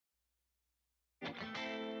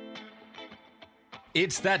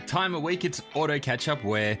It's that time of week, it's Auto Catch Up,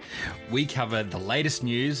 where we cover the latest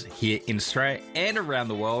news here in Australia and around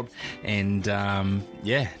the world and,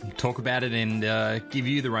 talk about it and give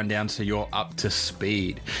you the rundown so you're up to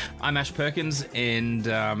speed. I'm Ash Perkins and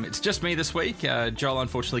it's just me this week. Joel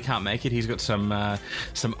unfortunately can't make it. He's got some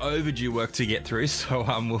overdue work to get through, so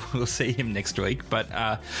we'll see him next week.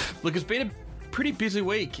 But look, it's been a pretty busy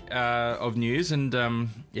week of news and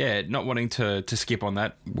not wanting to skip on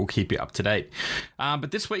that, we'll keep you up to date.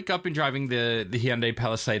 But this week I've been driving the Hyundai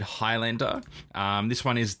Palisade Highlander. This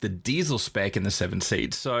one is the diesel spec in the 7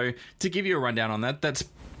 seats. So to give you a rundown on that, that's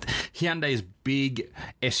Hyundai's big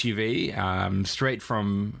SUV, straight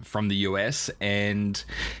from the US, and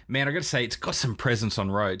man, I got to say, it's got some presence on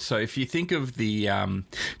road. So if you think of the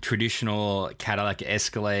traditional Cadillac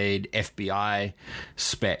Escalade FBI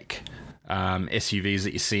spec SUVs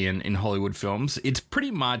that you see in Hollywood films, it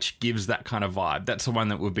pretty much gives that kind of vibe. That's the one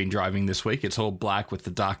that we've been driving this week. It's all black with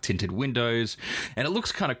the dark tinted windows, and it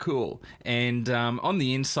looks kind of cool. And on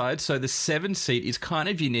the inside, so the 7 seat is kind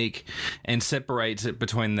of unique and separates it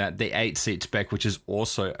between the 8 seat spec, which is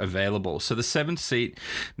also available. So the 7 seat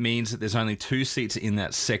means that there's only 2 seats in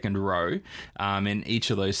that second row, and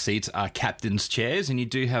each of those seats are captain's chairs, and you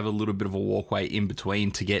do have a little bit of a walkway in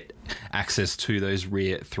between to get access to those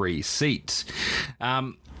rear 3 seats.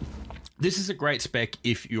 This is a great spec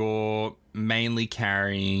if you're mainly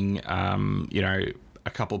carrying, a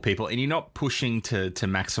couple of people and you're not pushing to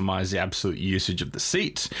maximize the absolute usage of the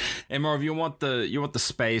seats, and more of you want the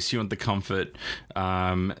space, you want the comfort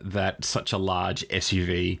that such a large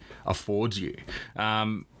SUV affords you.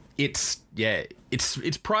 It's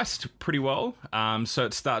priced pretty well. So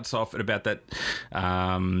it starts off at about that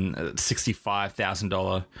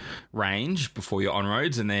 $65,000 range before you're on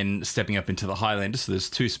roads, and then stepping up into the Highlander. So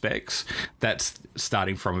there's 2 specs. That's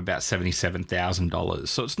starting from about $77,000.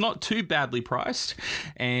 So it's not too badly priced.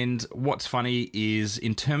 And what's funny is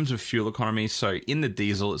in terms of fuel economy, so in the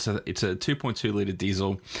diesel, it's a 2.2 litre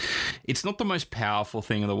diesel. It's not the most powerful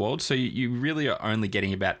thing in the world. So you really are only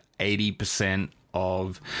getting about 80%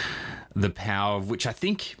 of the power, which I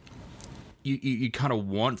think you kind of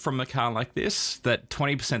want from a car like this. That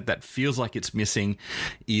 20% that feels like it's missing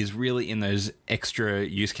is really in those extra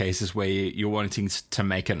use cases where you're wanting to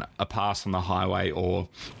make a pass on the highway or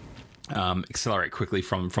accelerate quickly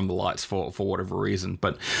from the lights for whatever reason.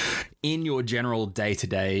 But in your general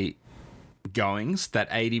day-to-day goings, that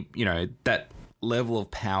that level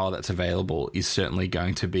of power that's available is certainly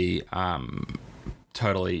going to be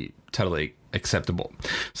totally acceptable.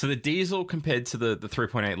 So the diesel compared to the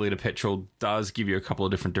 3.8 litre petrol does give you a couple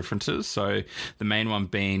of different differences. So the main one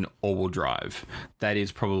being all-wheel drive. That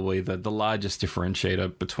is probably the largest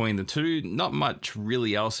differentiator between the two. Not much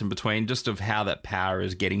really else in between, just of how that power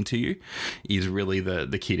is getting to you is really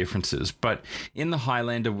the key differences. But in the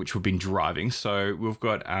Highlander, which we've been driving, so we've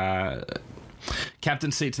got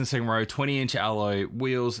captain seats in the second row, 20-inch alloy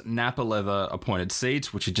wheels, Nappa leather appointed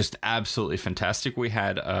seats, which are just absolutely fantastic. We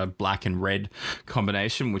had a black and red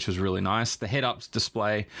combination, which was really nice. The head-up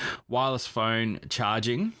display, wireless phone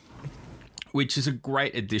charging, which is a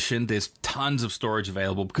great addition. There's tons of storage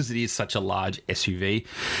available because it is such a large SUV.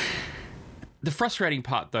 The frustrating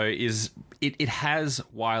part, though, is it has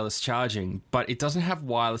wireless charging, but it doesn't have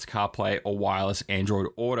wireless CarPlay or wireless Android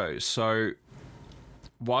Auto. So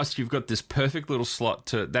whilst you've got this perfect little slot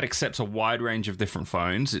that accepts a wide range of different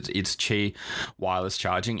phones, it's Qi wireless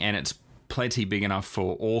charging, and it's plenty big enough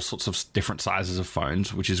for all sorts of different sizes of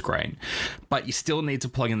phones, which is great. But you still need to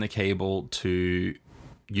plug in the cable to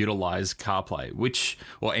utilize CarPlay,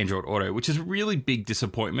 or Android Auto, which is a really big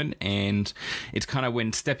disappointment. And it's kind of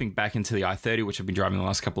when stepping back into the i30, which I've been driving the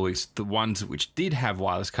last couple of weeks, the ones which did have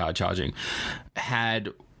wireless car charging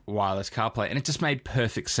had wireless CarPlay, and it just made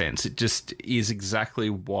perfect sense. It just is exactly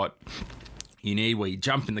what you need, where you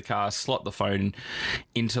jump in the car, slot the phone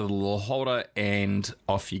into the little holder, and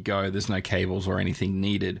off you go. There's no cables or anything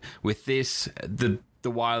needed. With this, the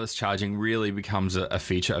wireless charging really becomes a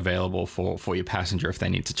feature available for your passenger if they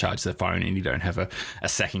need to charge their phone and you don't have a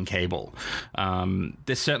second cable.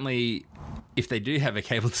 There's certainly, if they do have a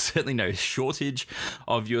cable, there's certainly no shortage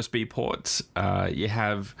of USB ports. You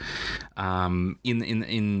have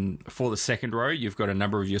for the second row, you've got a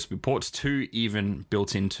number of USB ports, 2 even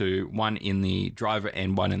built into, one in the driver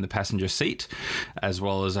and one in the passenger seat, as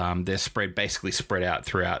well as they're basically spread out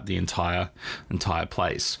throughout the entire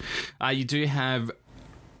place. You do have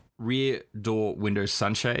rear door window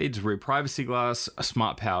sunshades, rear privacy glass, a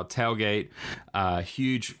smart powered tailgate,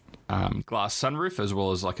 huge glass sunroof, as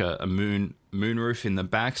well as like a moon moonroof in the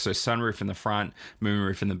back, so sunroof in the front,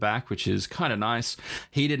 moonroof in the back, which is kind of nice.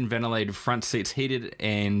 Heated and ventilated front seats, heated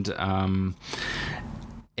and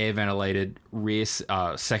air ventilated rear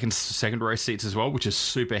second row seats as well, which is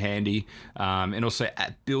super handy, and also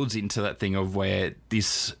builds into that thing of where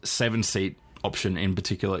this 7-seat option in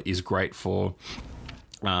particular is great for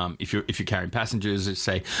if you're carrying passengers,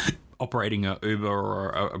 say operating a Uber or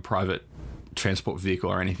a private transport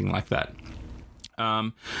vehicle or anything like that.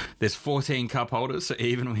 There's 14 cup holders, so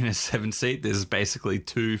even in a 7-seat, there's basically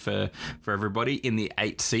 2 for everybody. In the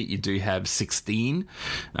 8-seat, you do have 16,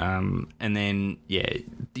 and then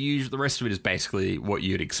the rest of it is basically what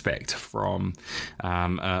you'd expect from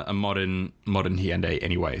a modern Hyundai,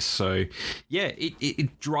 anyway. So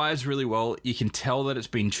it drives really well. You can tell that it's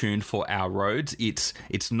been tuned for our roads.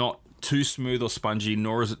 It's not too smooth or spongy,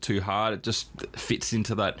 nor is it too hard. It just fits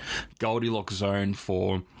into that Goldilocks zone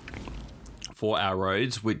for our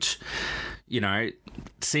roads, which,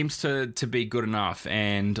 seems to be good enough.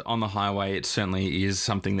 And on the highway, it certainly is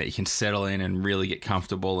something that you can settle in and really get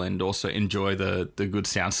comfortable and also enjoy the good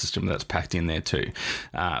sound system that's packed in there too.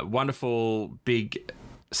 Wonderful big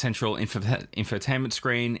central infotainment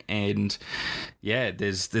screen, and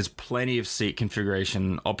there's plenty of seat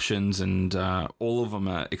configuration options, and all of them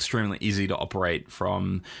are extremely easy to operate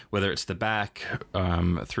from, whether it's the back,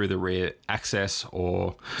 through the rear access,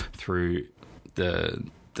 or through the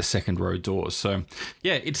second row doors. So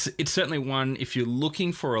it's certainly one, if you're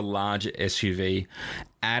looking for a larger SUV,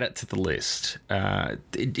 add it to the list.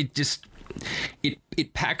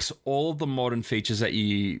 It packs all the modern features that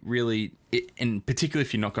you really, and particularly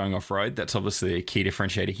if you're not going off-road, that's obviously a key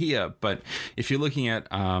differentiator here. But if you're looking at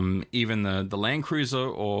even the Land Cruiser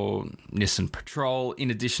or Nissan Patrol, in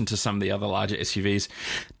addition to some of the other larger SUVs,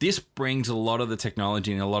 this brings a lot of the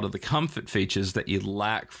technology and a lot of the comfort features that you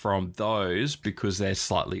lack from those, because they're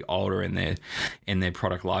slightly older in their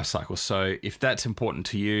product life cycle. So if that's important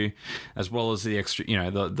to you, as well as the extra,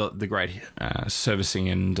 the great servicing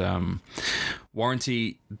and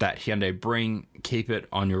warranty that Hyundai bring, keep it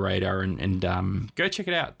on your radar and go check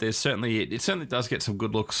it out. It certainly does get some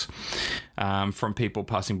good looks from people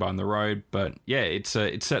passing by on the road, but it's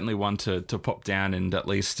certainly one to pop down and at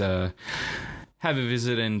least have a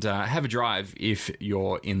visit and have a drive if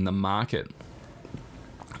you're in the market.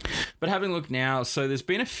 But having a look now, so there's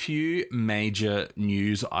been a few major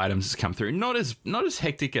news items that's come through. Not as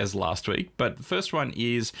hectic as last week, but the first one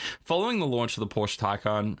is, following the launch of the Porsche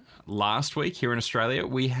Taycan last week here in Australia,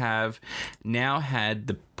 we have now had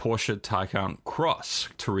the Porsche Taycan Cross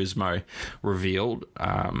Turismo revealed.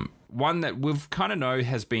 One that we've kind of know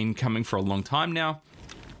has been coming for a long time now.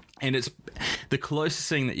 And it's the closest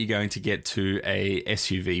thing that you're going to get to a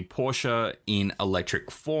SUV Porsche in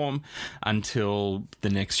electric form until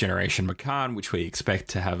the next generation Macan, which we expect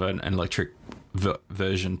to have an electric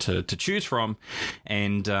version to choose from.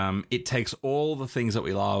 And it takes all the things that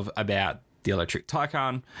we love about the electric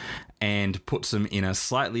Taycan and puts them in a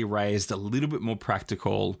slightly raised, a little bit more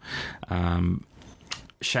practical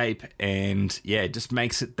shape, and it just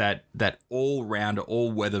makes it that all-round,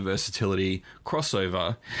 all-weather versatility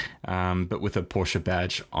crossover, but with a Porsche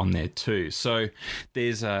badge on there too. So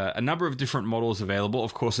there's a number of different models available.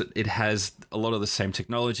 Of course, it has a lot of the same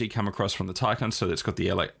technology come across from the Taycan, so it's got the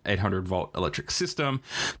 800-volt electric system,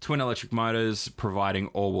 twin electric motors providing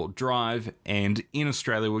all-wheel drive, and in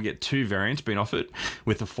Australia we'll get 2 variants being offered,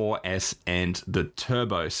 with the 4S and the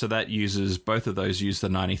Turbo. So that both of those use the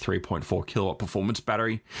 93.4 kilowatt performance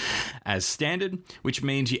battery as standard, which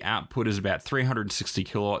means your output is about 360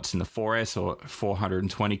 kilowatts in the 4S or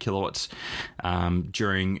 420 kilowatts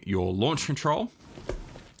during your launch control.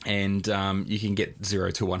 And you can get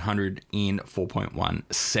 0 to 100 in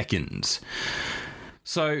 4.1 seconds.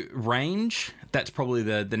 So range, that's probably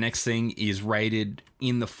the next thing, is rated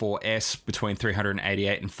in the 4S between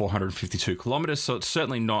 388 and 452 kilometers. So it's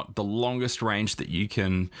certainly not the longest range that you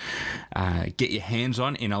can get your hands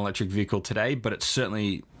on in an electric vehicle today, but it's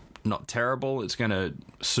certainly not terrible. It's going to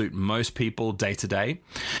suit most people day to day.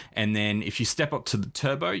 And then if you step up to the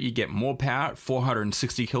Turbo, you get more power,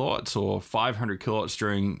 460 kilowatts or 500 kilowatts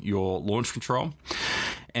during your launch control.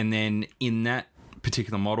 And then in that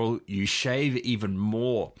particular model, you shave even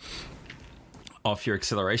more off your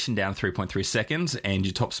acceleration, down 3.3 seconds, and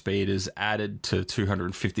your top speed is added to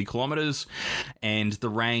 250 kilometers, and the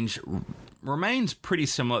range remains pretty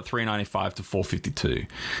similar at 395 to 452.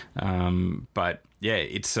 But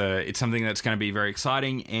it's something that's going to be very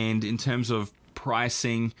exciting. And in terms of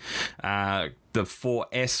pricing. The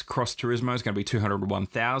 4S Cross Turismo is going to be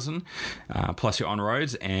 $201,000 plus your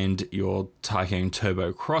on-roads, and your Taycan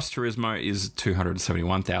Turbo Cross Turismo is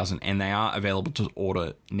 $271,000, and they are available to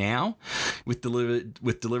order now, with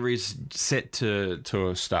deliveries set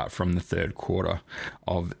to start from the third quarter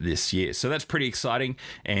of this year. So that's pretty exciting,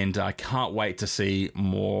 and I can't wait to see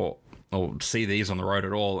more or see these on the road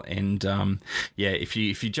at all. And if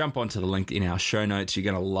you jump onto the link in our show notes, you're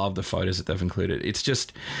going to love the photos that they've included. It's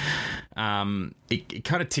just it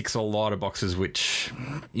kind of ticks a lot of boxes, which,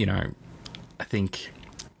 you know, I think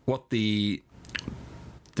what the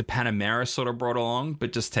Panamera sort of brought along,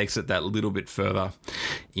 but just takes it that little bit further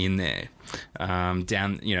in there,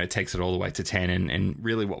 down, you know, takes it all the way to 10, and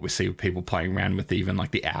really what we see with people playing around with, even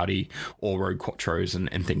like the Audi all-road Quattros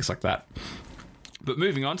and things like that. But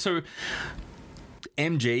moving on, so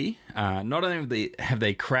MG, not only have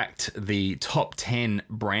they cracked the top 10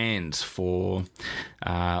 brands for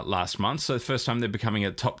last month, so the first time they're becoming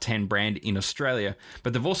a top 10 brand in Australia,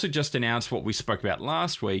 but they've also just announced what we spoke about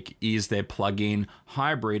last week, is their plug-in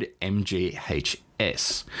hybrid MG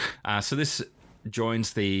HS. So this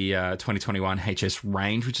joins the 2021 HS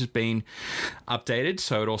range, which has been updated,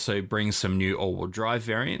 so it also brings some new all-wheel drive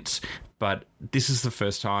variants. But this is the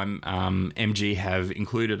first time MG have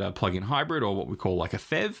included a plug-in hybrid, or what we call like a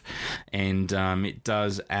PHEV, and it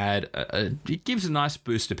does add, it gives a nice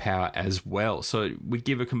boost of power as well. So we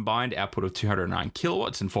give a combined output of 209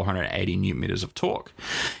 kilowatts and 480 newton meters of torque.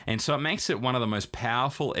 And so it makes it one of the most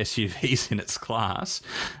powerful SUVs in its class,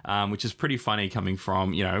 which is pretty funny coming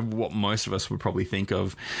from, you know, what most of us would probably think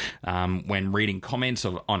of when reading comments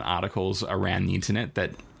on articles around the internet,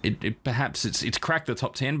 that it perhaps it's cracked the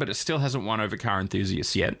top 10, but it still hasn't won over car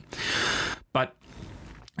enthusiasts yet. But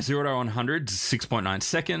 0 to 100 is 6.9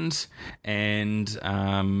 seconds, and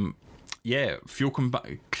fuel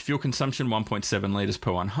consumption 1.7 liters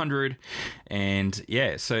per 100, and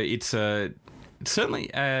so it's certainly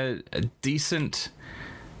a decent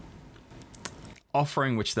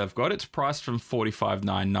offering which they've got. It's priced from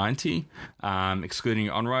 $45,990, excluding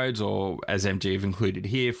on-roads, or as MG have included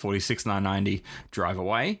here, $46,990 drive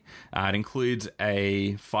away. It includes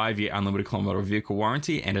a 5-year unlimited kilometre vehicle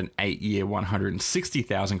warranty and an 8-year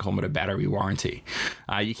 160,000 kilometre battery warranty.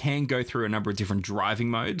 You can go through a number of different driving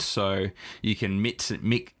modes, so you can mix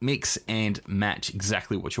and match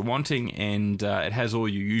exactly what you're wanting, and it has all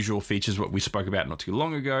your usual features what we spoke about not too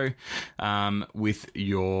long ago, with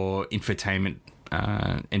your infotainment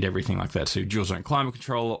and everything like that. So dual zone climate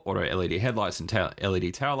control, auto LED headlights and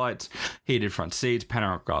LED tail lights, heated front seats,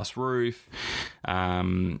 panoramic glass roof.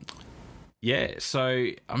 So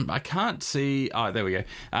I can't see. Oh, there we go.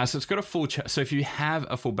 So it's got a full. So if you have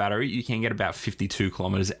a full battery, you can get about 52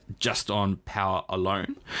 kilometers just on power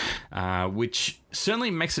alone, which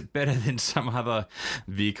certainly makes it better than some other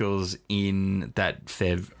vehicles in that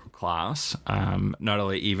PHEV class. Not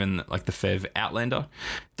only even like the PHEV Outlander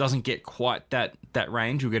doesn't get quite that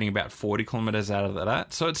range. You're getting about 40 kilometers out of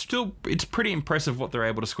that, so it's pretty impressive what they're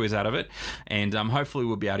able to squeeze out of it, and hopefully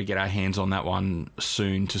we'll be able to get our hands on that one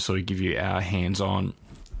soon to sort of give you our hands-on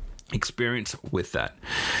experience with that.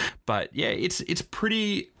 But yeah, it's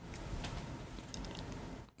pretty,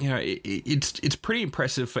 you know, it's pretty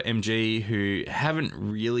impressive for MG, who haven't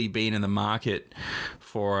really been in the market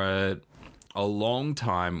for a long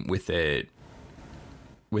time with their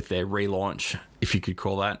relaunch, if you could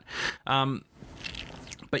call that.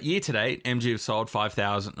 But year to date, MG have sold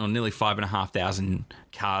 5,000 or nearly 5,500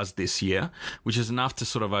 cars this year, which is enough to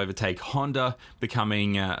sort of overtake Honda,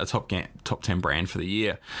 becoming a top 10 brand for the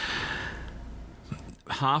year.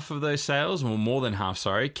 Half of those sales, or more than half,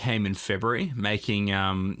 came in February, making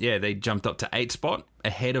they jumped up to 8th spot,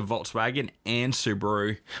 ahead of Volkswagen and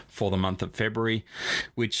Subaru for the month of February,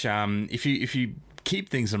 which if you keep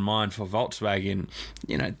things in mind for Volkswagen,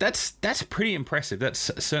 you know, that's pretty impressive.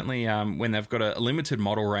 That's certainly when they've got a limited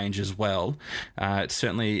model range as well, it's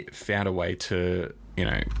certainly found a way to, you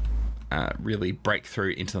know, really break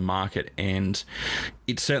through into the market, and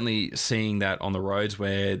it's certainly seeing that on the roads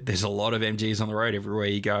where there's a lot of MGs on the road everywhere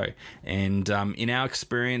you go. And in our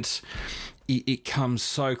experience, it comes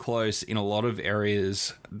so close in a lot of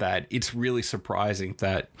areas that it's really surprising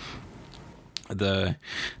that the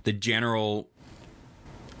general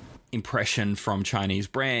impression from Chinese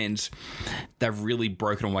brands, they've really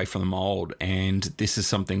broken away from the mold, and this is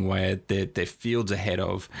something where they're fields ahead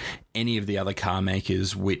of any of the other car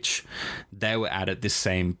makers, which they were at this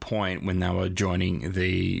same point when they were joining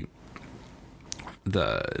the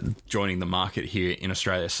market here in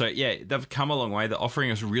Australia. So yeah, they've come a long way. They're offering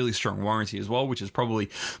us really strong warranty as well, which is probably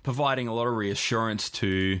providing a lot of reassurance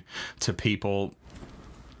to people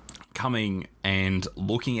coming and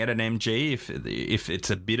looking at an MG, if it's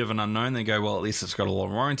a bit of an unknown, they go, well, at least it's got a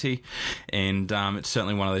long warranty. And it's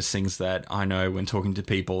certainly one of those things that I know when talking to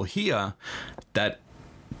people here that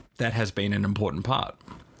has been an important part.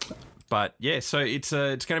 But yeah, so it's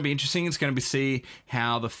going to be interesting. It's going to be see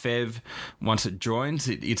how the PHEV, once it joins,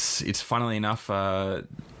 it's funnily enough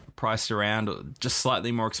priced around just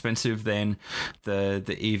slightly more expensive than the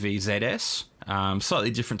EV ZS.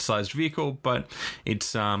 Slightly different sized vehicle, but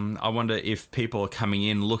it's I wonder if people are coming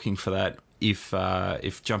in looking for that, if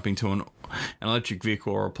jumping to an electric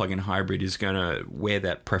vehicle or a plug-in hybrid is going to where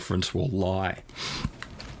that preference will lie.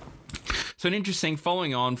 So an interesting,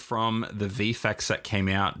 following on from the VFAX that came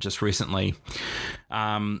out just recently,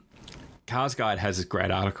 Cars Guide has this great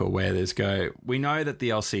article where we know that the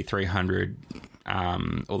LC300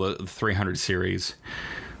 or the 300 series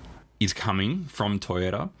is coming from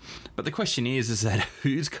Toyota, but the question is that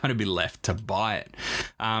who's going to be left to buy it?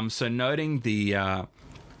 So noting the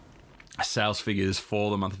sales figures for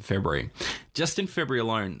the month of February, just in February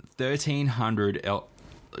alone, 1,300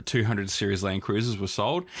 200 series Land Cruisers were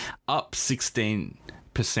sold, up 16%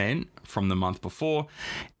 from the month before,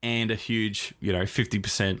 and a huge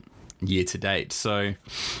 50% year to date. So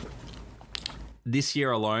this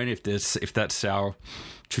year alone, if that sale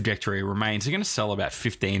trajectory remains, they're going to sell about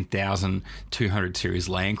 15,000 200 series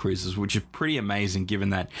Land Cruisers, which is pretty amazing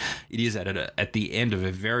given that it is at the end of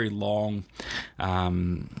a very long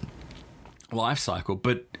life cycle.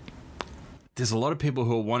 But there's a lot of people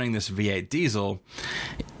who are wanting this V8 diesel,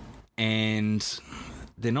 and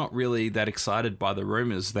they're not really that excited by the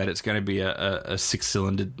rumors that it's going to be a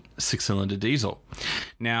six-cylinder diesel.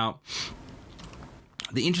 Now,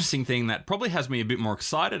 the interesting thing that probably has me a bit more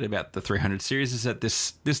excited about the 300 series is that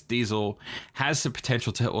this diesel has the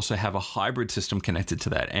potential to also have a hybrid system connected to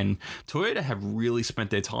that. And Toyota have really spent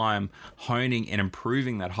their time honing and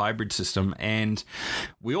improving that hybrid system. And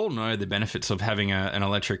we all know the benefits of having an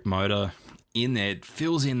electric motor in there. It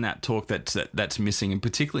fills in that torque that's missing, and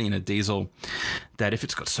particularly in a diesel, that if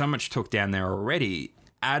it's got so much torque down there already,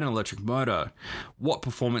 add an electric motor, what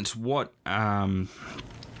performance, what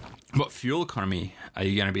fuel economy are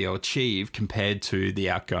you going to be able to achieve compared to the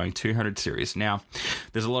outgoing 200 series? Now,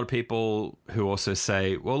 there's a lot of people who also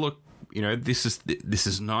say, well, look, this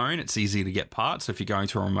is known. It's easy to get parts if you're going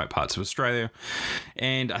to remote parts of Australia.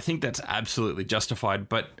 And I think that's absolutely justified.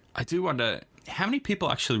 But I do wonder, how many people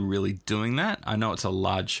are actually really doing that? I know it's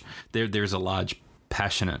there's a large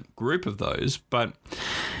passionate group of those, but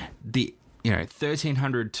the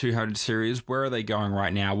 1,300 200 series, where are they going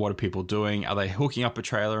right now? What are people doing? Are they hooking up a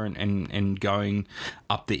trailer and going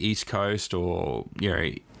up the East Coast? Or,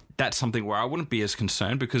 that's something where I wouldn't be as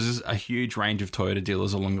concerned, because there's a huge range of Toyota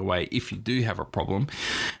dealers along the way if you do have a problem.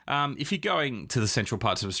 If you're going to the central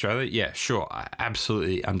parts of Australia, yeah, sure, I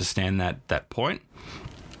absolutely understand that point.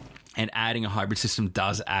 And adding a hybrid system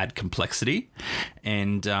does add complexity.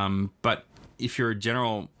 And but if you're a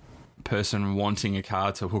general person wanting a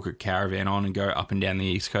car to hook a caravan on and go up and down the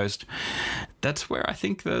East Coast, that's where I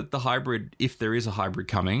think the hybrid, if there is a hybrid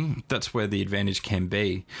coming, that's where the advantage can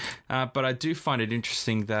be. But I do find it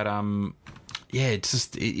interesting that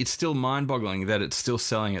it's still mind-boggling that it's still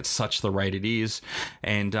selling at such the rate it is,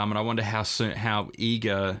 and I wonder how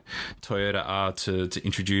eager Toyota are to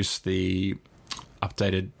introduce the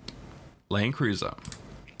updated Land Cruiser.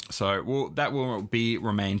 So that will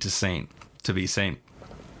remain to be seen.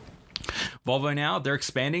 Volvo now, they're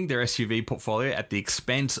expanding their SUV portfolio at the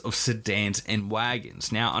expense of sedans and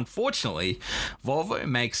wagons. Now, unfortunately, Volvo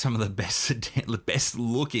makes some of the best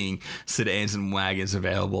looking sedans and wagons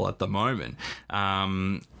available at the moment.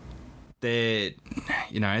 The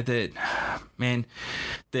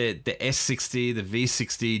S60, the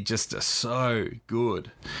V60 just are so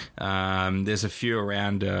good. There's a few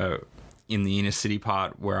around in the inner city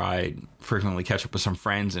part where I frequently catch up with some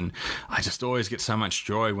friends, and I just always get so much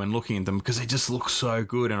joy when looking at them because they just look so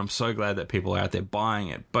good, and I'm so glad that people are out there buying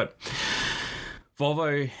it. But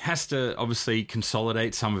Volvo has to obviously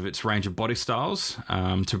consolidate some of its range of body styles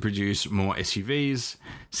to produce more SUVs,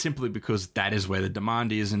 simply because that is where the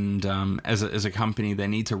demand is. And as a company, they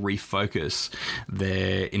need to refocus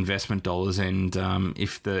their investment dollars. And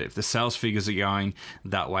if the sales figures are going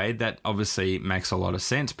that way, that obviously makes a lot of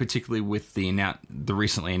sense, particularly with the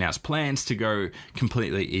recently announced plans to go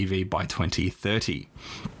completely EV by 2030.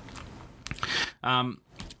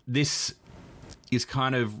 This is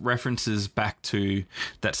kind of references back to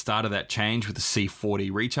that start of that change with the C40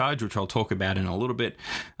 Recharge, which I'll talk about in a little bit.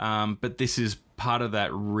 But this is part of that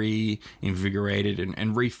reinvigorated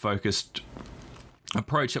and refocused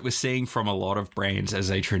approach that we're seeing from a lot of brands as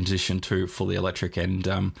they transition to fully electric.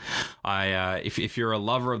 And if you're a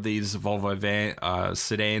lover of these Volvo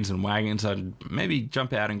sedans and wagons, I'd maybe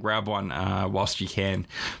jump out and grab one whilst you can,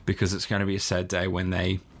 because it's going to be a sad day when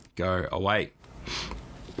they go away.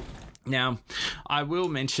 Now, I will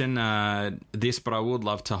mention this, but I would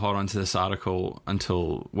love to hold on to this article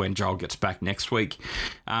until when Joel gets back next week.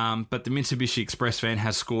 But the Mitsubishi Express van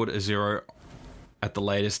has scored a 0 at the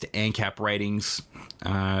latest ANCAP ratings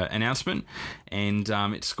announcement, and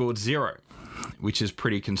it scored 0, which is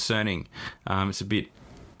pretty concerning. It's a bit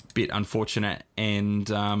unfortunate, and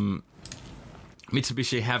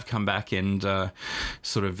Mitsubishi have come back and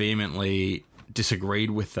sort of vehemently disagreed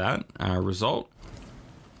with that result.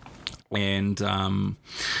 And so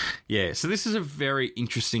this is a very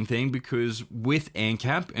interesting thing, because with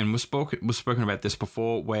ANCAP, and we've spoken about this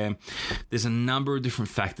before, where there's a number of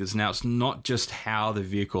different factors. Now, it's not just how the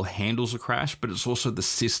vehicle handles a crash, but it's also the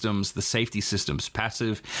systems, the safety systems,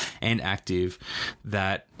 passive and active,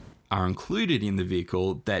 that are included in the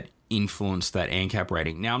vehicle that influence that ANCAP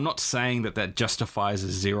rating. Now, I'm not saying that justifies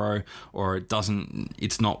a 0, or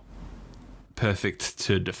it's not perfect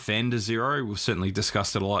to defend a 0. We've certainly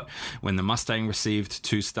discussed it a lot when the Mustang received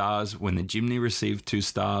 2 stars, when the Jimny received 2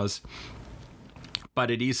 stars.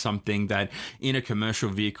 But it is something that in a commercial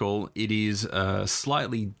vehicle, it is a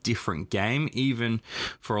slightly different game, even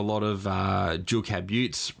for a lot of dual cab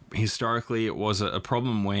utes. Historically, it was a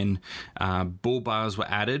problem when bull bars were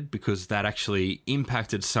added, because that actually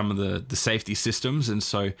impacted some of the safety systems. And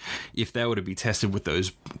so if they were to be tested with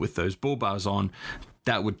those bull bars on,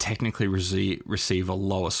 that would technically receive a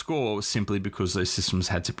lower score, simply because those systems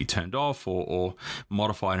had to be turned off or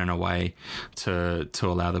modified in a way to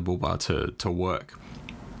allow the bull bar to work.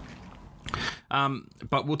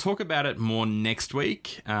 But we'll talk about it more next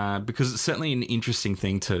week, because it's certainly an interesting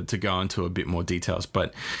thing to go into a bit more details.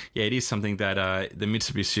 But yeah, it is something that the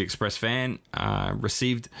Mitsubishi Express van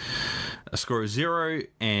received a score of 0,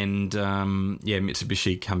 and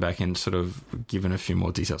Mitsubishi come back and sort of given a few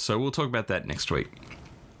more details. So we'll talk about that next week.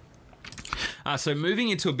 So moving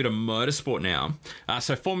into a bit of motorsport now.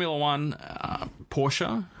 So Formula One,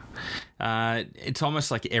 Porsche. It's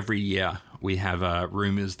almost like every year we have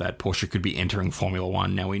rumours that Porsche could be entering Formula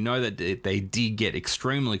One. Now, we know that they did get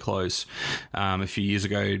extremely close a few years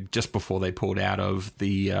ago, just before they pulled out of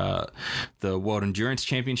the World Endurance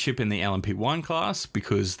Championship in the LMP1 class,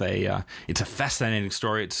 because it's a fascinating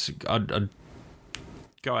story. I'd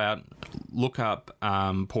go out, look up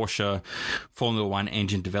Porsche Formula One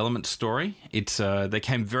engine development story. They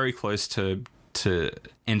came very close to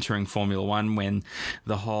entering Formula One when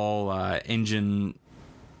the whole engine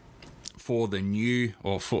for the new,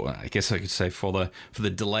 or for, I guess I could say, for the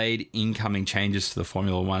delayed incoming changes to the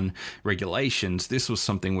Formula One regulations. This was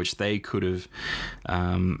something which they could have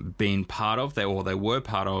been part of. They were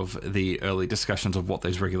part of the early discussions of what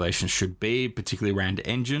those regulations should be, particularly around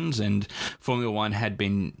engines. And Formula One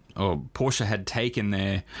Porsche had taken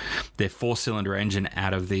their 4-cylinder engine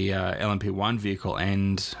out of the LMP1 vehicle,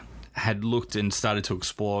 and had looked and started to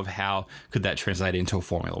explore of how could that translate into a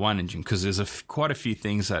Formula One engine, because there's quite a few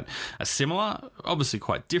things that are similar, obviously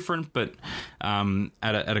quite different, but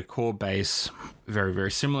at a core base, very, very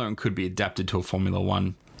similar, and could be adapted to a Formula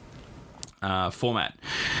One format.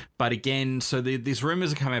 But again, so these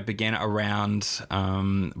rumors began around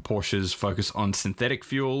Porsche's focus on synthetic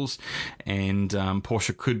fuels, and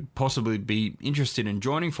Porsche could possibly be interested in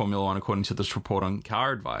joining Formula One, according to this report on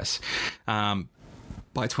Car Advice.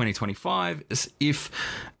 By 2025, if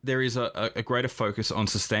there is a greater focus on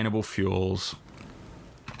sustainable fuels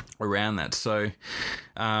around that. So,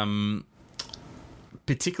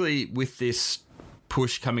 particularly with this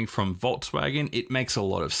push coming from Volkswagen, it makes a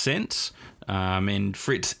lot of sense. And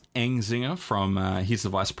Fritz Engzinger, he's the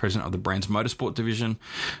vice president of the brand's motorsport division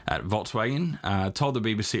at Volkswagen, told the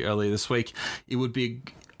BBC earlier this week it would be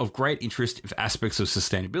of great interest if aspects of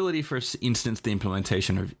sustainability, for instance, the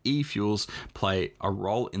implementation of e-fuels, play a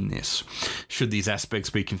role in this. Should these aspects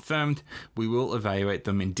be confirmed, we will evaluate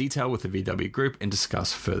them in detail with the VW Group and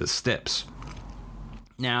discuss further steps.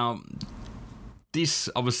 Now, this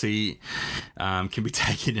obviously can be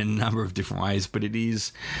taken in a number of different ways, but it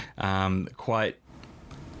is quite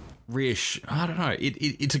I don't know.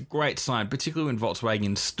 It's a great sign, particularly when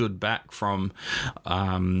Volkswagen stood back from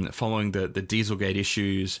following the Dieselgate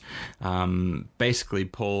issues, basically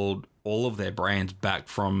pulled all of their brands back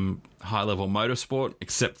from high-level motorsport,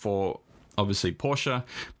 except for obviously Porsche,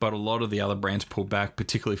 but a lot of the other brands pulled back,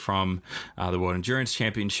 particularly from the World Endurance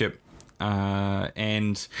Championship.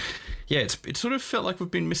 And yeah, it sort of felt like we've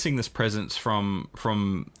been missing this presence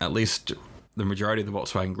from at least the majority of the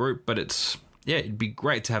Volkswagen Group, but it's yeah, it'd be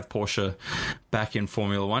great to have Porsche back in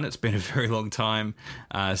Formula One. It's been a very long time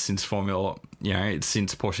since since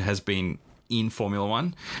Porsche has been in Formula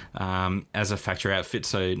One as a factory outfit.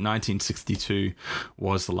 So 1962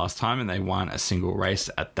 was the last time, and they won a single race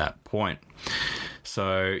at that point.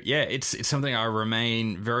 So yeah, it's something I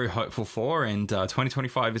remain very hopeful for, and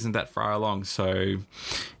 2025 isn't that far along. So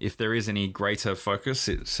if there is any greater focus,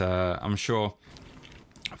 it's I'm sure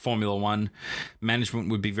Formula One management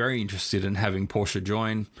would be very interested in having Porsche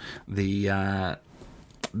join the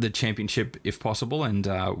championship if possible, and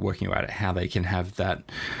working out how they can have that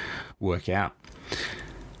work out.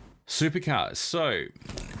 Supercars. So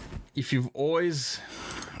if you're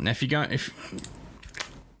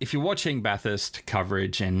watching Bathurst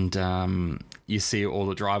coverage and you see all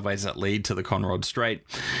the driveways that lead to the Conrod Straight,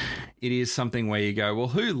 it is something where you go, well,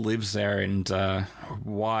 who lives there, and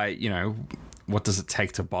why? What does it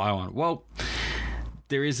take to buy one? Well,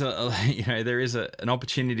 there is an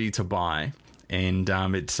opportunity to buy, and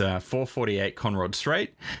it's 448 Conrod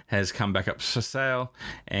Straight has come back up for sale,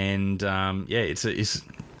 and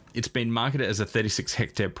it's been marketed as a 36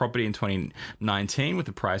 hectare property in 2019 with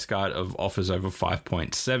a price guide of offers over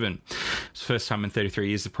 5.7. It's the first time in 33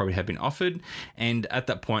 years the property had been offered, and at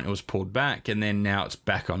that point it was pulled back, and then now it's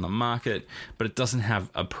back on the market, but it doesn't have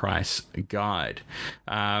a price guide.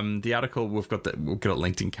 The article we've got it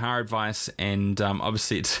linked in Car Advice, and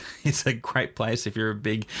obviously it's a great place if you're a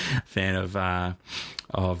big fan of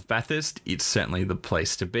Bathurst. It's certainly the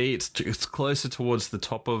place to be. It's closer towards the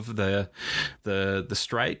top of the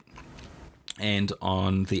straight, and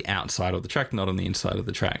on the outside of the track, not on the inside of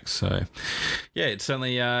the track. So yeah, it's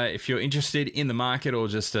certainly if you're interested in the market or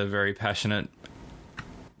just a very passionate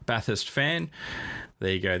Bathurst fan,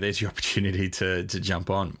 there you go. There's your opportunity to jump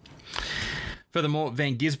on. Furthermore,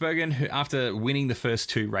 Van Gisbergen, who after winning the first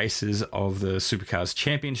two races of the Supercars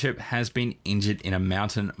Championship, has been injured in a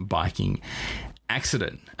mountain biking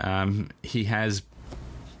accident. He has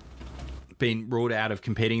been ruled out of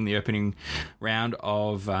competing in the opening round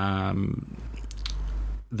of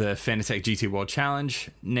the Fanatec GT World Challenge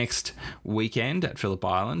next weekend at Phillip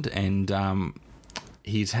Island, and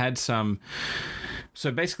he's had some...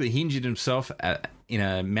 So basically, he injured himself in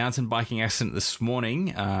a mountain biking accident this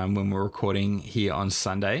morning when we're recording here on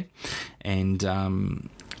Sunday, and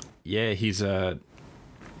he's had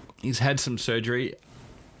some surgery,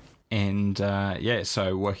 and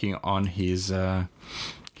so working on his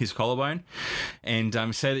collarbone, and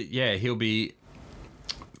said that he'll be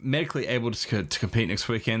medically able to compete next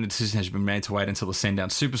weekend. The decision has been made to wait until the Sandown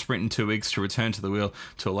Super Sprint in 2 weeks to return to the wheel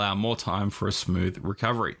to allow more time for a smooth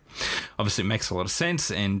recovery. Obviously, it makes a lot of sense,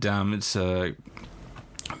 and it's a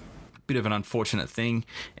bit of an unfortunate thing,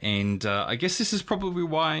 and I guess this is probably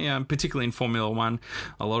why, particularly in Formula One,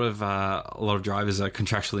 a lot of drivers are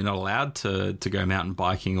contractually not allowed to go mountain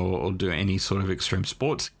biking or do any sort of extreme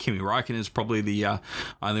sports. Kimi Räikkönen is probably the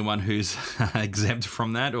only one who's exempt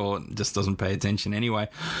from that, or just doesn't pay attention anyway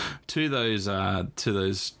to those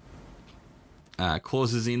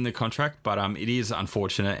clauses in the contract, but it is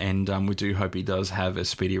unfortunate, and we do hope he does have a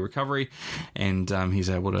speedy recovery, and he's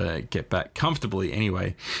able to get back comfortably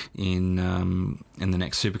anyway in the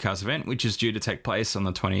next Supercars event, which is due to take place on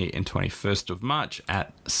the 20th and 21st of March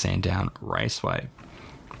at Sandown Raceway.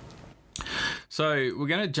 So we're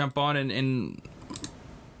going to jump on, and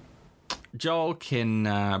Joel can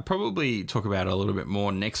probably talk about it a little bit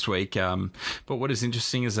more next week. But what is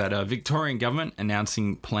interesting is that Victorian government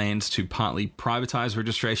announcing plans to partly privatise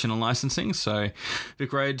registration and licensing. So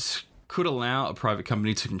Vic Roads could allow a private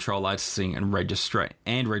company to control licensing and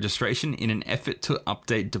registration in an effort to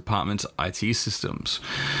update department's IT systems.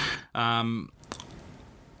 So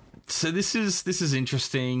this is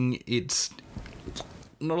interesting. It's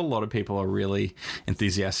not a lot of people are really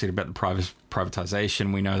enthusiastic about the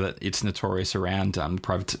privatization. We know that it's notorious around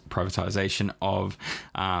privatization of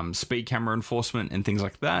speed camera enforcement and things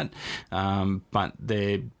like that. But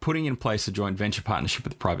they're putting in place a joint venture partnership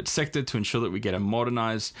with the private sector to ensure that we get a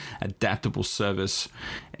modernized, adaptable service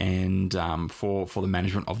and for the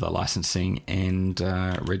management of the licensing and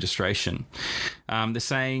registration. They're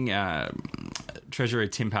saying Treasurer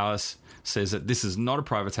Tim Pallas says that this is not a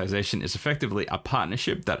privatisation, it's effectively a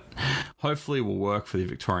partnership that hopefully will work for the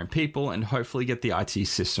Victorian people and hopefully get the IT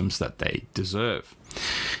systems that they deserve.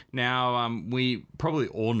 Now, we probably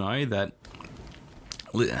all know that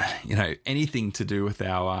anything to do with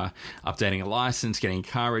our updating a license, getting a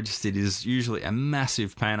car registered is usually a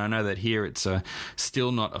massive pain. I know that here it's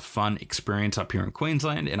still not a fun experience up here in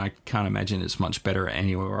Queensland, and I can't imagine it's much better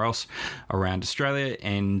anywhere else around Australia.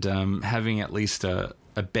 And having at least a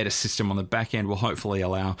a better system on the back end will hopefully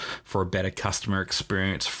allow for a better customer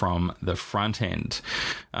experience from the front end.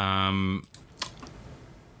 There's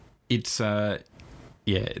a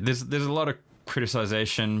lot of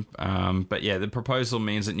criticization, but yeah, the proposal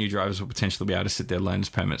means that new drivers will potentially be able to sit their learner's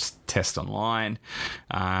permits test online,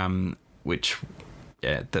 which,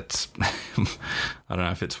 yeah, that's I don't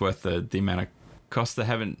know if it's worth the amount of cost. They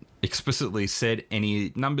haven't explicitly said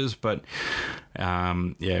any numbers, but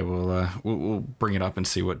we'll bring it up and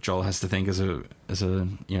see what Joel has to think as a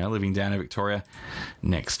living down in Victoria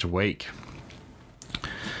next week.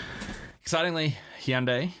 Excitingly,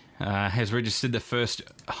 Hyundai has registered the first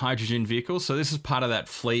hydrogen vehicle. So this is part of that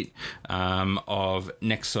fleet of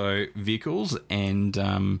Nexo vehicles, and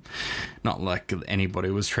not like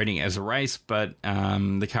anybody was treating it as a race, but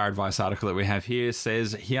the Car Advice article that we have here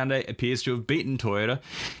says Hyundai appears to have beaten Toyota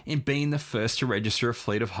in being the first to register a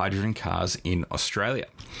fleet of hydrogen cars in Australia.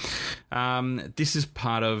 This is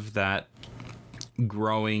part of that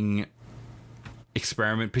growing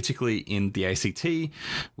experiment, particularly in the ACT,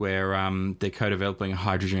 where they're co-developing a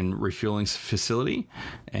hydrogen refueling facility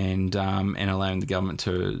and allowing the government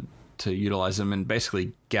to utilize them and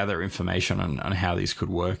basically gather information on how these could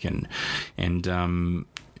work and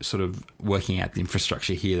sort of working out the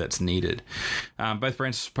infrastructure here that's needed. Both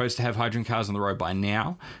brands are supposed to have hydrogen cars on the road by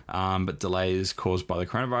now, but delays caused by the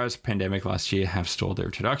coronavirus pandemic last year have stalled their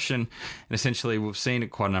introduction. And essentially, we've seen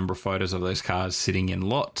quite a number of photos of those cars sitting in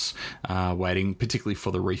lots, waiting particularly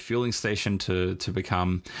for the refueling station to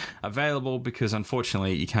become available, because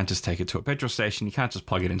unfortunately, you can't just take it to a petrol station. You can't just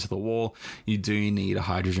plug it into the wall. You do need a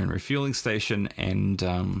hydrogen refueling station, and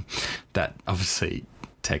that obviously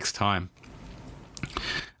takes time.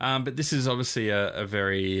 But this is obviously a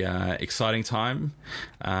very exciting time.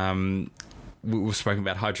 We've spoken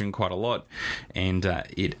about hydrogen quite a lot, and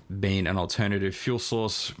it being an alternative fuel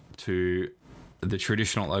source to the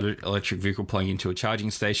traditional electric vehicle plugging into a charging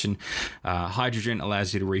station. Hydrogen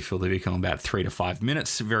allows you to refill the vehicle in about 3 to 5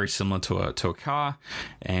 minutes, very similar to a car,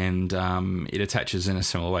 and it attaches in a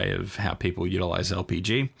similar way of how people utilize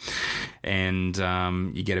LPG, and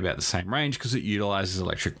you get about the same range because it utilizes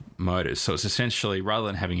electric motors. So it's essentially, rather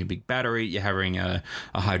than having a big battery, you're having a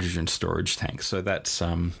hydrogen storage tank. So that's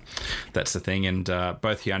the thing, and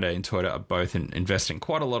both Hyundai and Toyota are both investing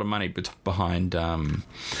quite a lot of money behind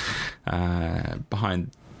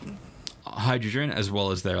hydrogen as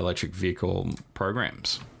well as their electric vehicle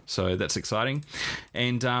programs. So that's exciting.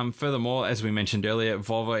 And furthermore, as we mentioned earlier,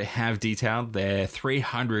 Volvo have detailed their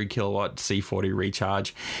 300 kilowatt C40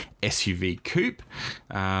 Recharge SUV coupe.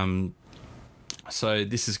 So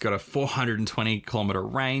this has got a 420 kilometer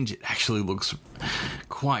range. It actually looks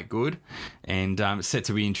quite good, and it's set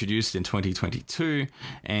to be introduced in 2022,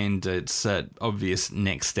 and it's an obvious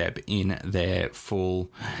next step in their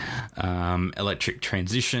full electric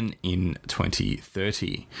transition in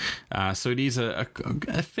 2030. So it is a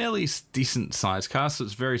fairly decent size car, so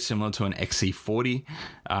it's very similar to an XC40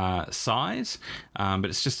 size, but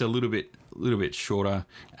it's just a little bit shorter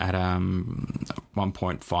at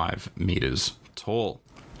 1.5 meters tall.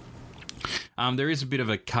 There is a bit of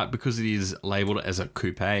a cut because it is labelled as a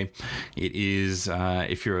coupe. It is,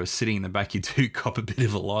 if you're sitting in the back, you do cop a bit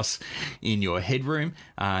of a loss in your headroom,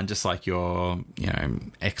 just like your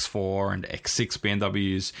X4 and X6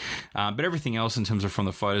 BMWs. But everything else, in terms of from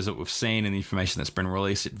the photos that we've seen and the information that's been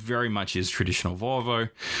released, it very much is traditional Volvo,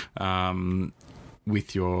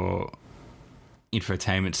 with your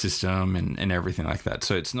infotainment system and everything like that.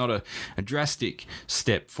 So it's not a drastic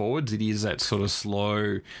step forwards. It is that sort of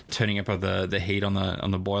slow turning up of the heat on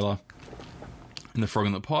the boiler and the frog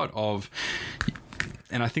in the pot of,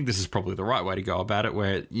 and I think this is probably the right way to go about it,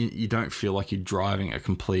 where you don't feel like you're driving a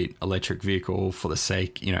complete electric vehicle for the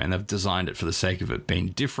sake, and they've designed it for the sake of it being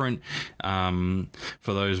different.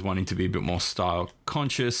 For those wanting to be a bit more style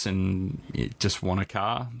conscious and you just want a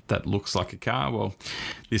car that looks like a car, well,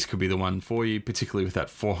 this could be the one for you, particularly with that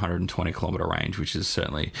 420 kilometer range, which is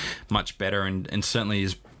certainly much better and certainly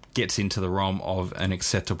gets into the realm of an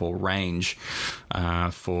acceptable range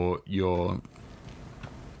for your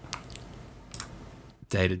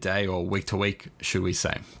day-to-day or week-to-week, should we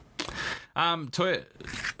say. Toyota,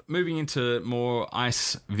 moving into more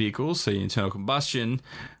ICE vehicles, so internal combustion,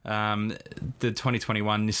 the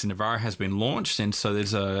 2021 Nissan Navara has been launched, and so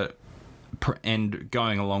there's and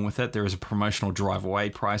going along with that, there is a promotional drive-away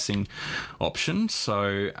pricing option.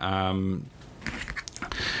 So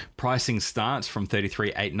Pricing starts from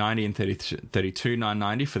 $33,890 and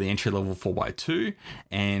 $32,990 for the entry-level 4x2,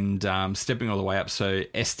 and stepping all the way up, so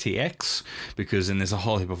STX, because then there's a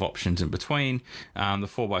whole heap of options in between. The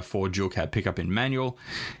 4x4 dual cab pickup in manual,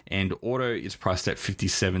 and auto is priced at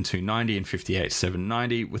 $57,290 and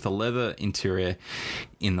 $58,790, with a leather interior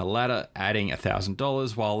in the latter adding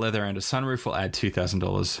 $1,000, while leather and a sunroof will add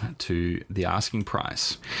 $2,000 to the asking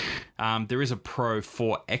price. There is a Pro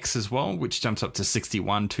 4X as well, which jumps up to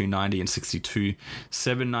 $61,290 and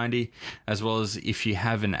 $62,790, as well as if you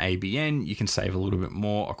have an ABN, you can save a little bit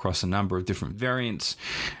more across a number of different variants.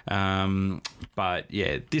 But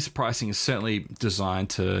yeah, this pricing is certainly designed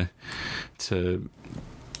to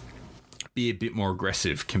be a bit more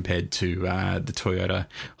aggressive compared to the Toyota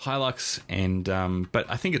Hilux, and but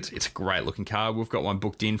I think it's a great looking car. We've got one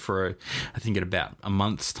booked in for I think in about a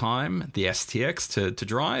month's time, the STX to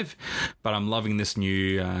drive, but I'm loving this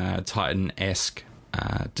new Titan-esque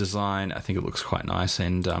design. I think it looks quite nice,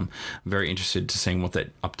 and I'm very interested to seeing what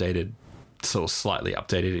that sort of slightly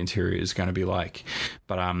updated interior is going to be like.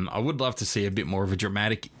 But I would love to see a bit more of a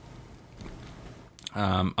dramatic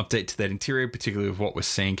update to that interior, particularly with what we're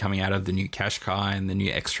seeing coming out of the new Qashqai and the new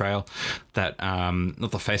X-Trail, that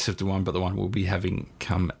not the facelift one, but the one we'll be having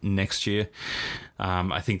come next year.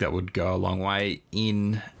 I think that would go a long way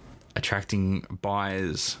in attracting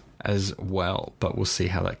buyers as well, but we'll see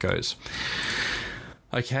how that goes.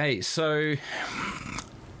 Okay, so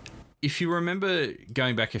if you remember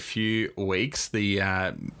going back a few weeks, the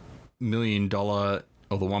 $1 million or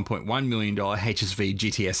the $1.1 million HSV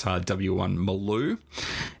GTSR W1 Maloo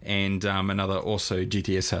and another also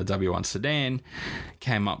GTSR W1 sedan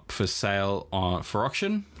came up for sale for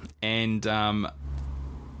auction, and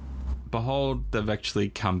behold, they've actually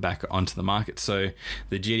come back onto the market. So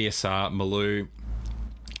the GTSR Maloo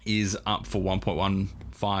is up for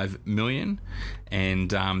 $1.15 million, and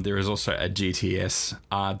there is also a GTS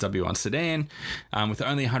W1 sedan with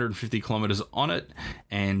only 150 kilometers on it,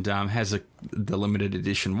 and has the limited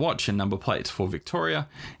edition watch and number plates for Victoria,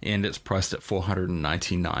 and it's priced at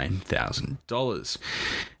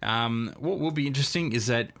 $499,000. What will be interesting is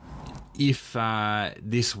that if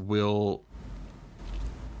this will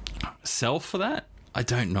sell for that, I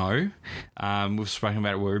don't know. We've spoken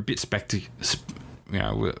about it. We're a bit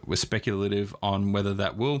we're speculative on whether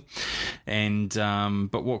that will, and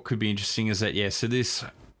but what could be interesting is that so this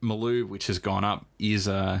Maloo, which has gone up, is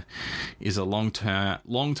a long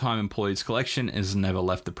time employees collection, has never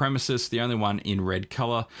left the premises. The only one in red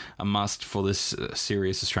color, a must for this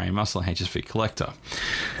serious Australian muscle HSV collector.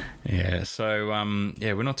 So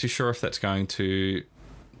we're not too sure if that's going to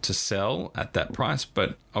sell at that price,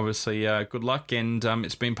 but obviously good luck, and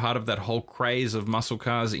it's been part of that whole craze of muscle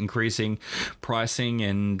cars increasing pricing,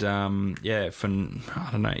 and I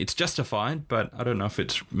don't know, it's justified, but I don't know if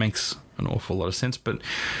it makes an awful lot of sense. But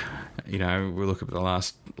we look at the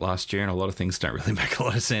last year and a lot of things don't really make a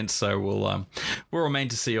lot of sense, so we'll remain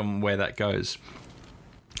to see on where that goes.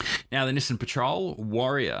 Now the Nissan Patrol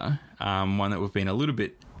Warrior, one that we've been a little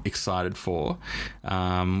bit excited for,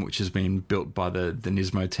 which has been built by the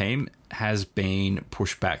Nismo team, has been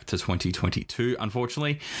pushed back to 2022,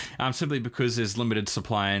 unfortunately, simply because there's limited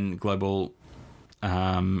supply and global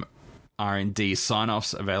R&D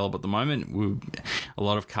sign-offs available at the moment. A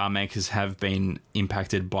lot of car makers have been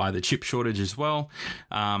impacted by the chip shortage as well.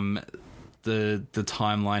 The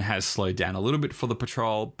timeline has slowed down a little bit for the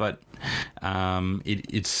Patrol, but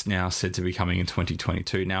it's now said to be coming in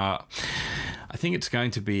 2022. Now, I think it's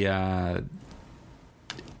going to be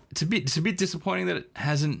it's a bit disappointing that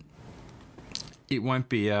it won't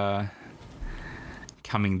be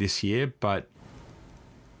coming this year, but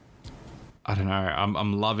I don't know.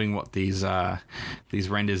 I'm loving what these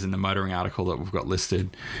renders in the motoring article that we've got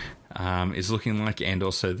listed is looking like, and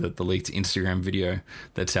also the leaked Instagram video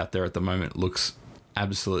that's out there at the moment looks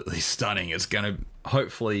absolutely stunning. It's going to,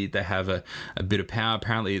 hopefully they have a bit of power.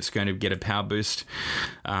 Apparently it's going to get a power boost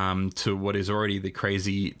to what is already the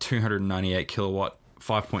crazy 298 kilowatt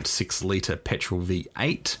 5.6 litre petrol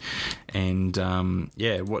V8, and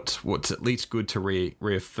what's at least good to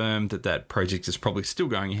reaffirm that project is probably still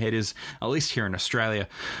going ahead is, at least here in Australia,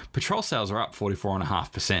 Patrol sales are up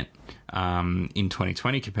 44.5% in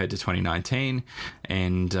 2020 compared to 2019,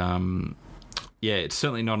 and it's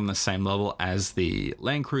certainly not on the same level as the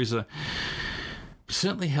Land Cruiser.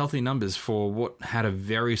 Certainly healthy numbers for what had a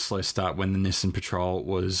very slow start when the Nissan Patrol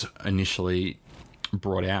was initially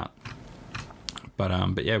brought out. But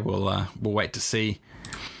we'll wait to see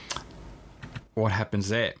what happens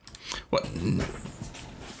there.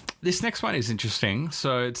 This next one is interesting.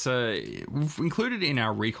 So we've included it in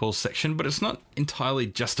our recall section, but it's not entirely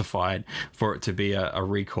justified for it to be a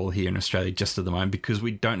recall here in Australia just at the moment because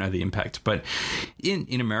we don't know the impact. But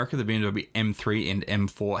in America, the BMW M3 and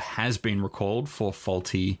M4 has been recalled for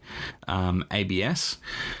faulty ABS,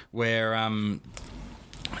 where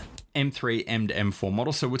M3 and M4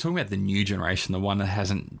 model. So we're talking about the new generation, the one that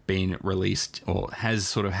hasn't been released or has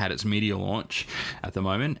sort of had its media launch at the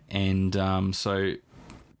moment. And so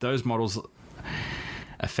those models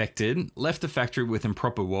affected left the factory with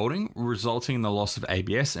improper welding, resulting in the loss of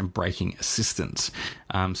ABS and braking assistance.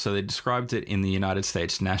 So they described it in the United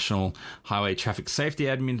States National Highway Traffic Safety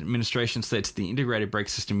Administration states the integrated brake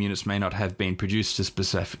system units may not have been produced to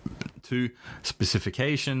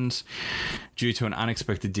specifications due to an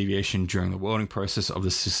unexpected deviation during the welding process of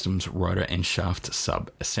the system's rotor and shaft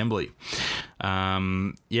sub-assembly.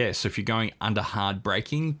 So if you're going under hard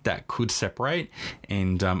braking, that could separate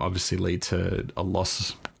and obviously lead to a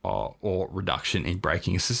loss or reduction in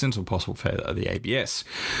braking assistance or possible failure of the ABS.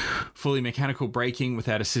 Fully mechanical braking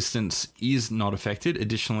without assistance is not affected.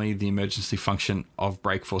 Additionally, the emergency function of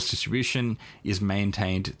brake force distribution is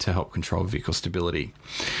maintained to help control vehicle stability.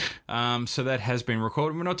 So that has been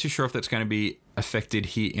recorded. We're not too sure if that's going to be affected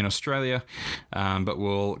here in Australia, but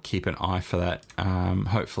we'll keep an eye for that.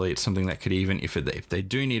 Hopefully it's something that could even, if they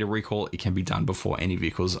do need a recall, it can be done before any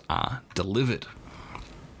vehicles are delivered.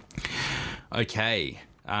 Okay.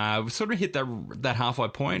 We've sort of hit that halfway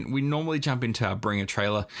point. We normally jump into our Bring a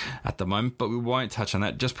Trailer at the moment, but we won't touch on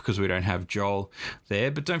that just because we don't have Joel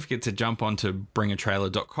there. But don't forget to jump onto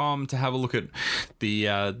bringatrailer.com to have a look at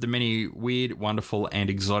the many weird, wonderful, and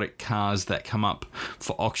exotic cars that come up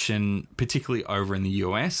for auction, particularly over in the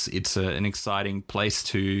US. It's an exciting place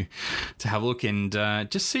to have a look and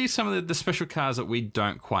just see some of the special cars that we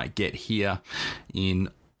don't quite get here in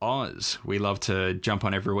Oz. We love to jump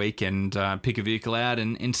on every week and pick a vehicle out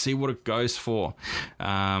and see what it goes for.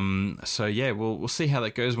 We'll see how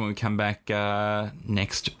that goes when we come back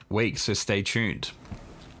next week, so stay tuned.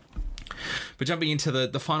 But jumping into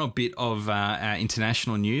the final bit of our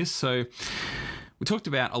international news, so we talked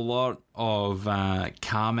about a lot of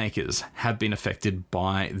car makers have been affected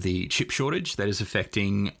by the chip shortage that is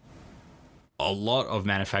affecting a lot of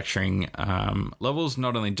manufacturing levels,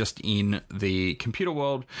 not only just in the computer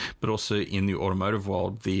world, but also in the automotive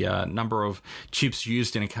world. The number of chips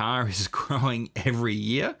used in a car is growing every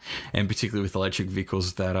year, and particularly with electric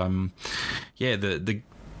vehicles that,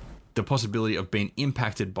 the possibility of being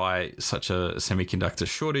impacted by such a semiconductor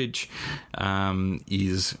shortage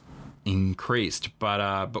is increased.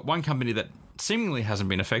 But one company that seemingly hasn't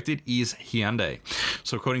been affected is Hyundai.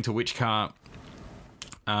 So according to Which Car,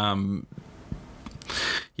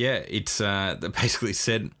 it's they basically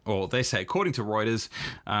said, or they say, according to Reuters,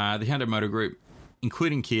 the Hyundai Motor Group,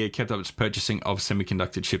 including Kia, kept up its purchasing of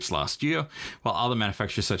semiconductor chips last year, while other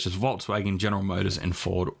manufacturers such as Volkswagen, General Motors, and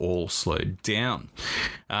Ford all slowed down.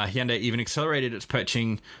 Hyundai even accelerated its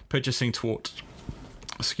purchasing towards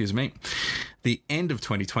the end of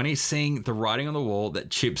 2020, seeing the writing on the wall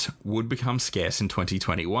that chips would become scarce in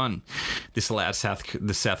 2021. This allowed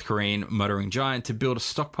the South Korean motoring giant to build a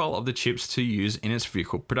stockpile of the chips to use in its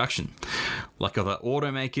vehicle production. Like other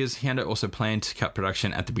automakers, Hyundai also planned to cut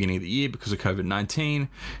production at the beginning of the year because of COVID-19,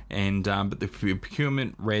 but the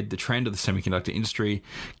procurement read the trend of the semiconductor industry,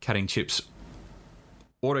 cutting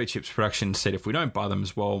auto chips production, said if we don't buy them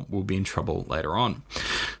as well, we'll be in trouble later on.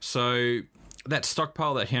 So that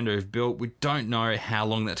stockpile that Hyundai have built, we don't know how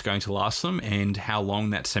long that's going to last them and how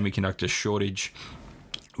long that semiconductor shortage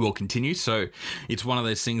will continue. So it's one of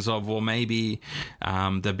those things of, well, maybe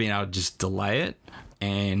they've been able to just delay it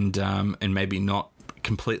and maybe not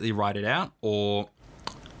completely write it out, or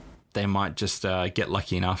they might just get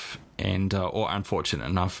lucky enough or unfortunate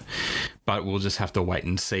enough, but we'll just have to wait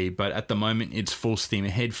and see. But at the moment, it's full steam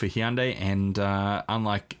ahead for Hyundai, and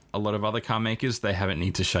unlike a lot of other car makers, they haven't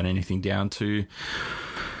need to shut anything down to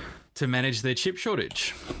manage their chip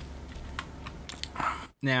shortage.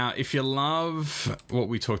 Now, if you love what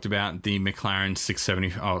we talked about, the McLaren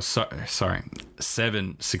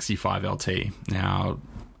 765 LT. Now,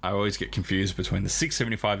 I always get confused between the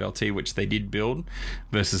 675 LT, which they did build,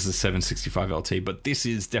 versus the 765 LT. But this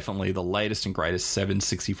is definitely the latest and greatest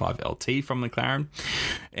 765 LT from McLaren.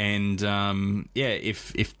 And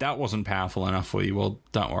if that wasn't powerful enough for you, well,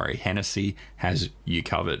 don't worry. Hennessy has you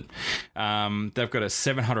covered. They've got a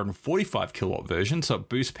 745 kilowatt version, so it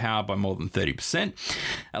boosts power by more than 30%,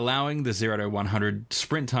 allowing the 0 to 100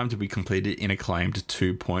 sprint time to be completed in a claimed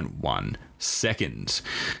 2.1 seconds.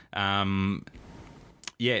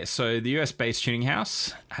 Yeah, so the US-based tuning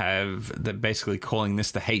house they're basically calling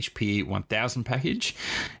this the HP 1000 package,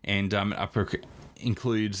 and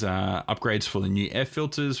includes upgrades for the new air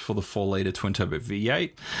filters for the 4-litre twin-turbo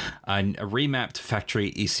V8, a remapped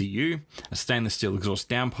factory ECU, a stainless steel exhaust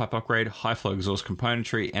downpipe upgrade, high-flow exhaust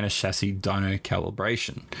componentry, and a chassis dyno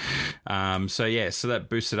calibration. So that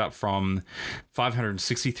boosted up from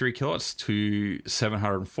 563 kilowatts to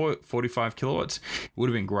 745 kilowatts. It would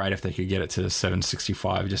have been great if they could get it to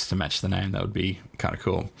 765 just to match the name. That would be kind of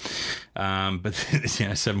cool. But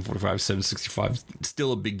 745, 765,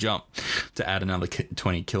 still a big jump to add another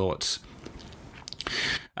 20 kilowatts.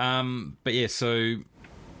 But yeah, so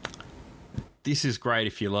this is great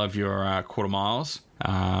if you love your quarter miles.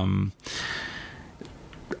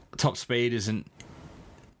 Top speed isn't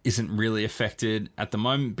really affected at the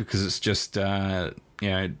moment because it's just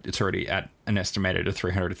it's already at an estimated of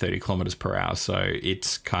 330 kilometers per hour, so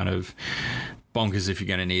it's kind of bonkers if you're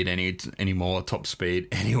going to need any more top speed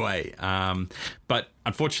anyway. But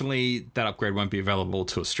unfortunately, that upgrade won't be available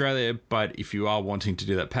to Australia. But if you are wanting to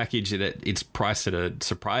do that package, it's priced at a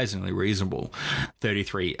surprisingly reasonable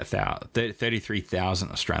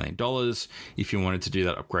 33,000 Australian dollars if you wanted to do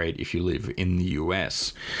that upgrade if you live in the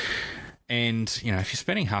US. And, if you're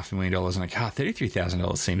spending $500,000 on a car,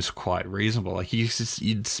 $33,000 seems quite reasonable. Like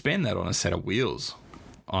you'd spend that on a set of wheels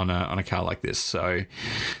on a car like this. So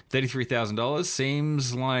 $33,000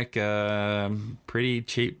 seems like a pretty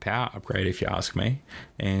cheap power upgrade if you ask me.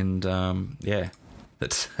 And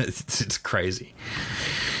it's crazy.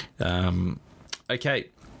 Okay,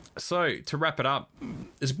 so to wrap it up,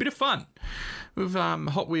 there's a bit of fun with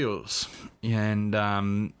Hot Wheels. And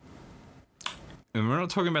we're not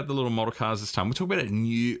talking about the little model cars this time. We're talking about a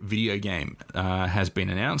new video game has been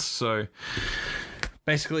announced. So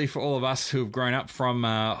basically, for all of us who have grown up from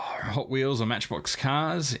Hot Wheels or Matchbox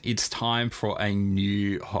cars, it's time for a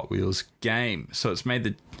new Hot Wheels game. So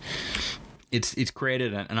it's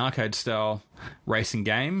created an arcade-style racing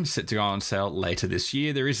game set to go on sale later this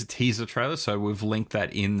year. There is a teaser trailer, so we've linked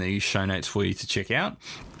that in the show notes for you to check out.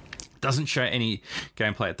 Doesn't show any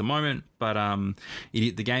gameplay at the moment, but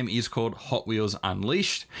the game is called Hot Wheels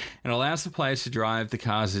Unleashed and allows the players to drive the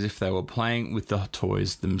cars as if they were playing with the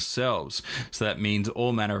toys themselves. So that means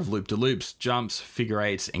all manner of loop-de-loops, jumps, figure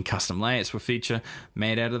eights, and custom layouts will feature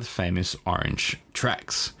made out of the famous orange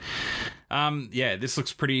tracks. This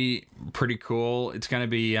looks pretty cool. It's going to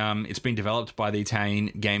be it's been developed by the Italian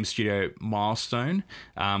game studio Milestone,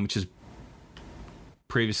 which is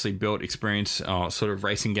previously built experience sort of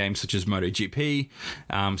racing games such as MotoGP,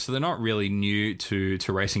 so they're not really new to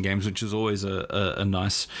racing games, which is always a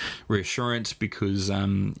nice reassurance because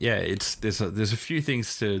there's a few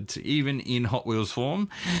things to even in Hot Wheels form.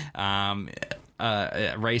 A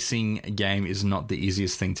racing game is not the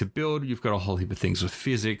easiest thing to build. You've got a whole heap of things with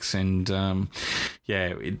physics, and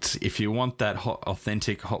if you want that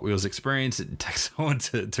authentic Hot Wheels experience, it takes someone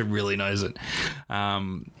to really knows it.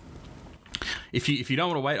 If you don't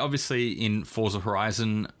want to wait, obviously in Forza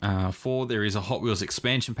Horizon 4 there is a Hot Wheels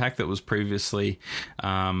expansion pack that was previously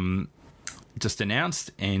just announced,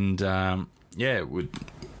 and we'll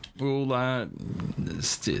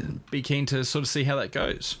be keen to sort of see how that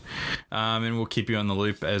goes, and we'll keep you on the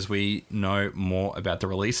loop as we know more about the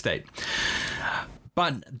release date.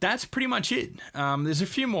 But that's pretty much it. There's a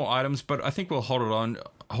few more items, but I think we'll hold it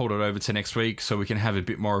over to next week so we can have a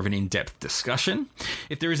bit more of an in-depth discussion.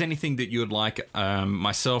 If there is anything that you would like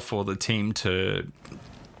myself or the team to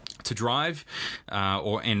drive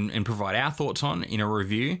and provide our thoughts on in a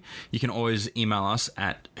review, you can always email us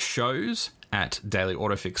at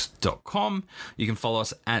shows@dailyautofix.com. You can follow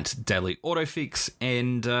us at Daily Autofix,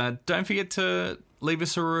 and don't forget to leave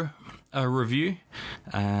us a review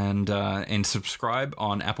and subscribe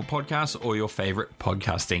on Apple Podcasts or your favorite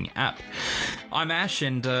podcasting app. I'm Ash,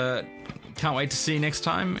 and can't wait to see you next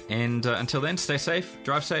time. And until then, stay safe,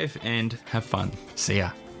 drive safe, and have fun. See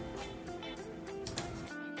ya.